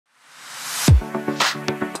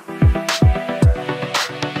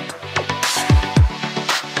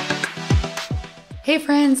Hey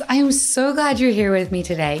friends, I am so glad you're here with me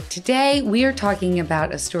today. Today we are talking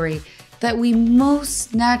about a story that we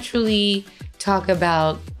most naturally talk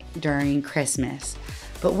about during Christmas.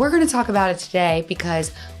 But we're going to talk about it today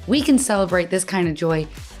because we can celebrate this kind of joy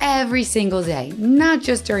every single day, not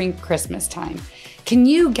just during Christmas time. Can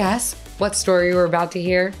you guess what story we're about to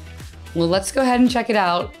hear? Well, let's go ahead and check it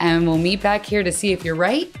out, and we'll meet back here to see if you're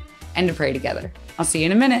right and to pray together. I'll see you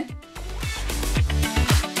in a minute.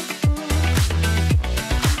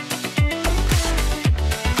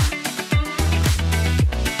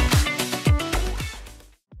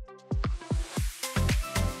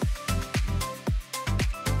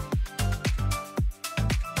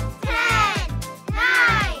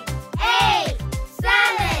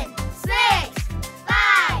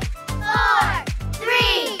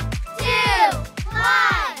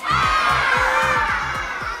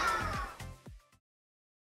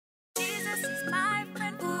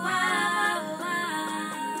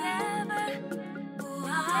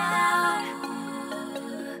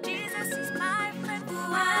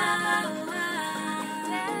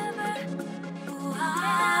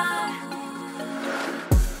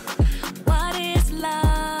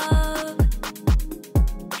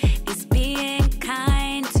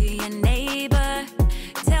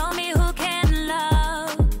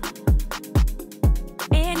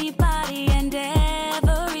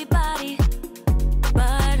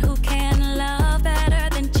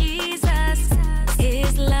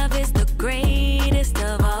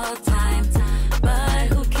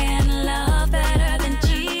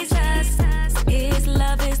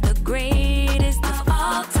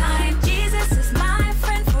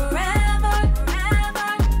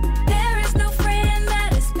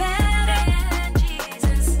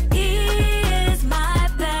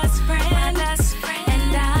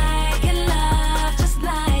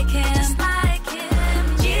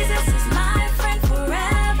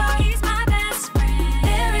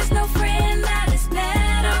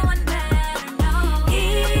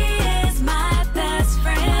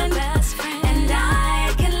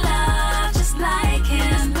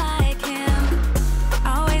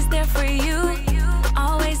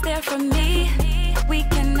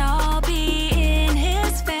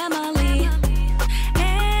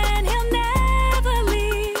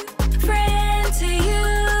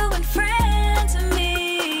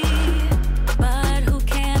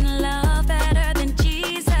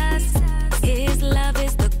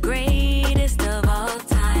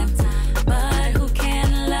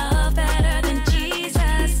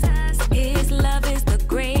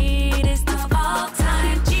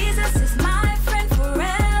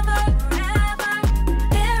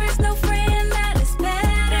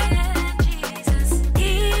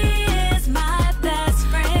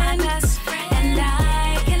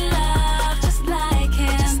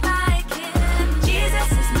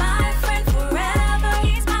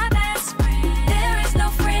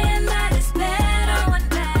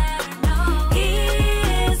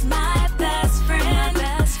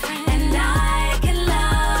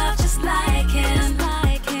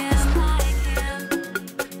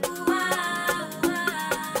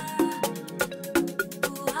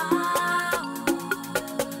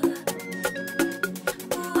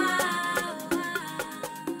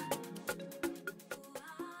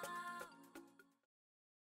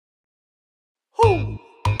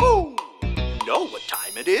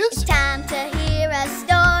 It's time to hear a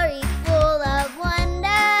story full of wonder.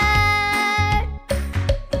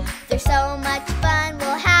 There's so much fun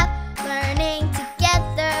we'll have learning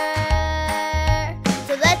together.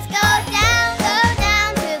 So let's go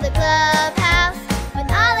down to the clubhouse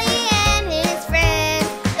with Ollie and his friends.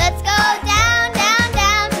 Let's go down to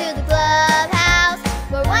the clubhouse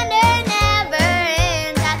where wonder never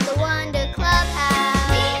ends at the Wonder Clubhouse.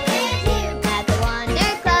 Meet with you at the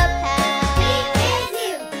Wonder Clubhouse. Meet with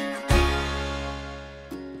you.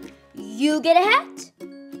 You get a hat,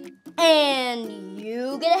 and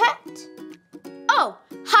you get a hat. Oh,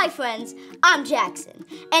 hi friends, I'm Jackson,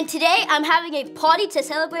 and today I'm having a party to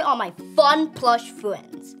celebrate all my fun plush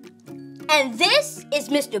friends. And this is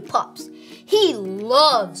Mr. Pups. He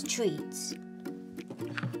loves treats.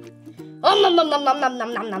 Nom nom nom nom nom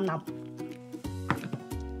nom nom nom nom.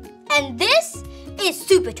 And this is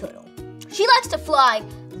Super Turtle. She likes to fly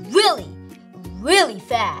really, really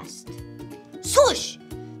fast. Swoosh!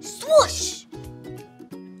 Swoosh!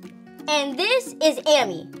 And this is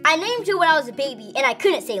Amy. I named her when I was a baby and I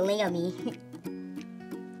couldn't say Lammy.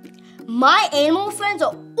 My animal friends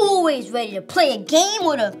are always ready to play a game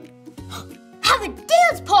or to have a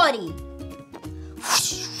dance party.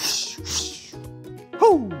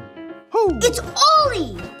 Ho! Ho! It's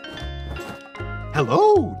Ollie!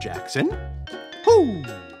 Hello, Jackson. Ho! Ho!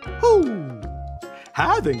 Ho!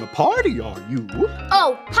 Having a party, are you?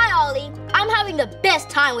 Oh, hi, Ollie. I'm having the best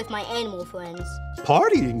time with my animal friends.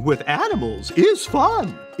 Partying with animals is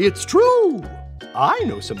fun. It's true. I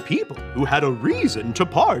know some people who had a reason to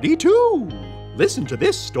party too. Listen to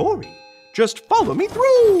this story. Just follow me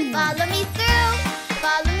through. Follow me through,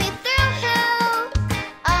 follow me through, who?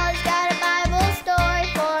 Ollie's got a Bible story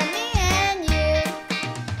for me and you.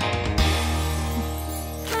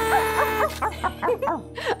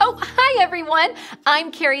 Oh, hi everyone.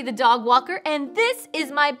 I'm Carrie the dog walker, and this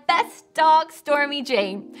is my best dog, Stormy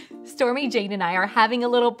Jane. Stormy Jane and I are having a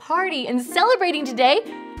little party and celebrating today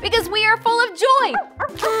because we are full of joy.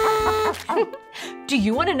 Do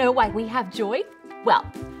you want to know why we have joy? Well,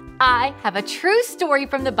 I have a true story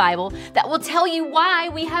from the Bible that will tell you why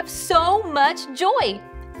we have so much joy.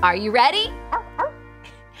 Are you ready?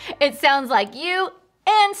 It sounds like you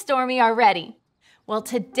and Stormy are ready. Well,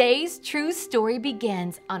 today's true story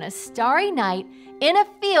begins on a starry night in a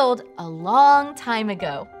field a long time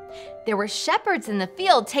ago. There were shepherds in the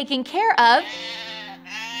field taking care of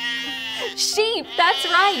sheep. That's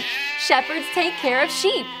right. Shepherds take care of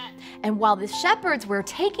sheep. And while the shepherds were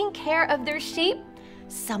taking care of their sheep,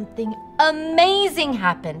 something amazing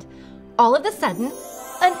happened. All of a sudden,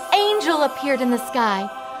 an angel appeared in the sky.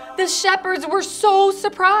 The shepherds were so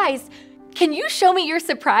surprised. Can you show me your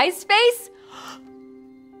surprised face?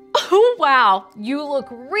 Oh, wow, you look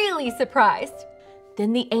really surprised.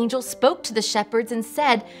 Then the angel spoke to the shepherds and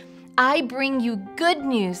said, I bring you good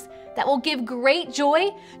news that will give great joy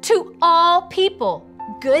to all people.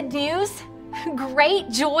 Good news? Great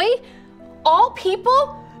joy? All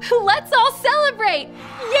people? Let's all celebrate!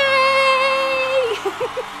 Yay!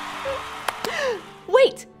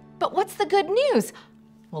 Wait, but what's the good news?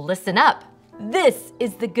 Well, listen up. This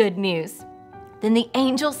is the good news. Then the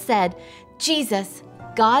angel said, Jesus,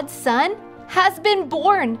 God's Son, has been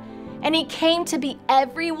born, and he came to be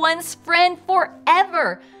everyone's friend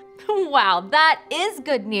forever. Wow, that is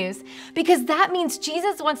good news, because that means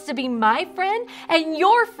Jesus wants to be my friend and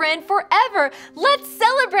your friend forever. Let's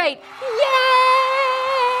celebrate!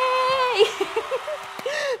 Yay!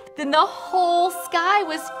 Then the whole sky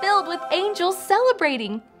was filled with angels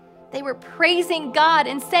celebrating. They were praising God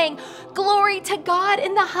and saying, "Glory to God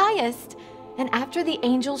in the highest." And after the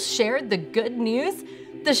angels shared the good news,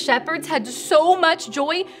 the shepherds had so much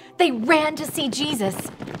joy, they ran to see Jesus.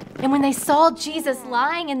 And when they saw Jesus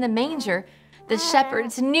lying in the manger, the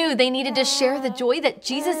shepherds knew they needed to share the joy that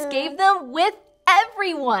Jesus gave them with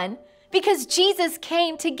everyone, because Jesus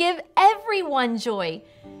came to give everyone joy.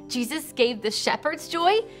 Jesus gave the shepherds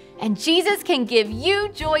joy, and Jesus can give you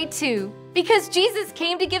joy too, because Jesus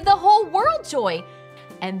came to give the whole world joy.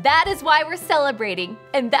 And that is why we're celebrating,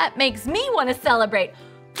 and that makes me want to celebrate.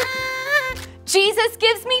 Jesus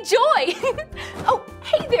gives me joy. Oh,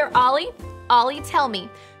 hey there, Ollie. Ollie, tell me,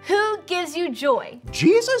 who gives you joy?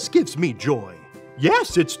 Jesus gives me joy.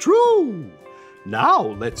 Yes, it's true. Now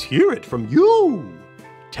let's hear it from you.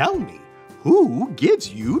 Tell me, who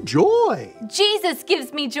gives you joy? Jesus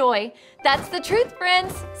gives me joy. That's the truth,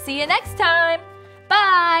 friends. See you next time.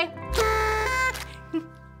 Bye.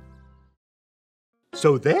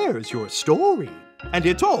 So there's your story, and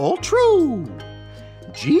it's all true.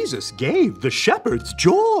 Jesus gave the shepherds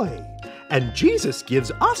joy, and Jesus gives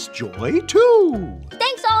us joy too.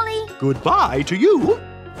 Thanks, Ollie. Goodbye to you.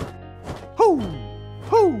 Ho!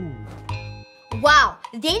 Ho! Wow,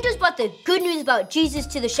 the angels brought the good news about Jesus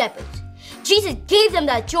to the shepherds. Jesus gave them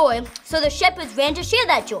that joy, so the shepherds ran to share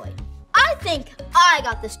that joy. I think I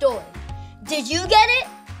got the story. Did you get it?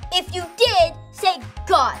 If you did, say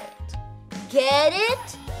got it. Get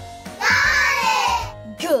it? Got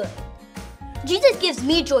it! Good. Jesus gives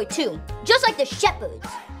me joy too, just like the shepherds.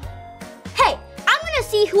 Hey, I'm gonna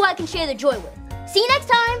see who I can share the joy with. See you next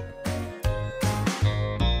time!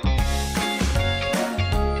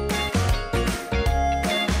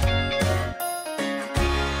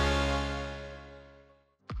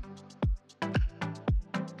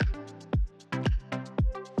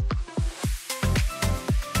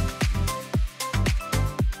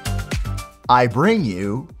 I bring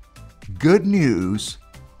you good news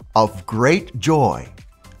of great joy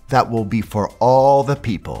that will be for all the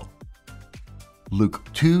people. Luke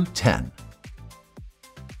 2:10.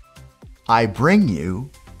 I bring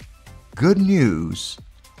you good news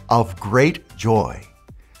of great joy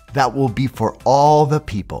that will be for all the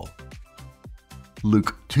people.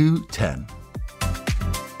 Luke 2:10.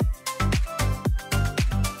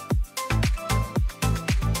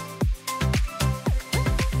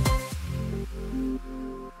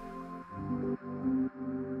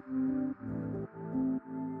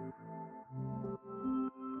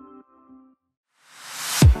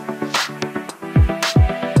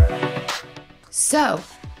 So,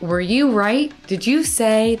 were you right? Did you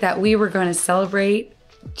say that we were going to celebrate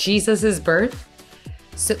Jesus' birth?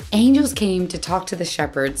 So angels came to talk to the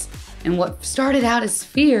shepherds, and what started out as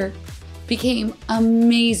fear became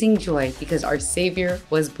amazing joy because our Savior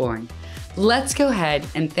was born. Let's go ahead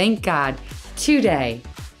and thank God today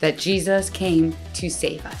that Jesus came to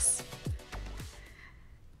save us.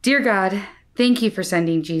 Dear God, thank you for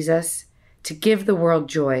sending Jesus to give the world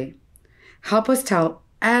joy. Help us tell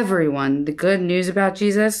everyone the good news about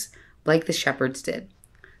Jesus like the shepherds did,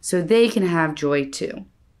 so they can have joy too.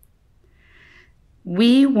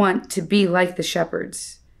 We want to be like the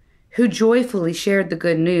shepherds who joyfully shared the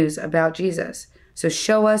good news about Jesus. So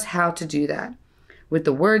show us how to do that with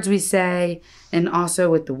the words we say and also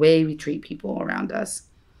with the way we treat people around us.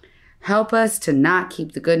 Help us to not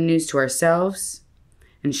keep the good news to ourselves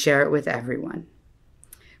and share it with everyone.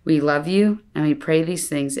 We love you and we pray these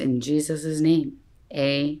things in Jesus' name.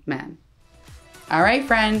 Amen. All right,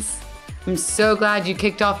 friends. I'm so glad you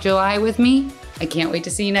kicked off July with me. I can't wait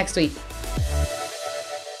to see you next week.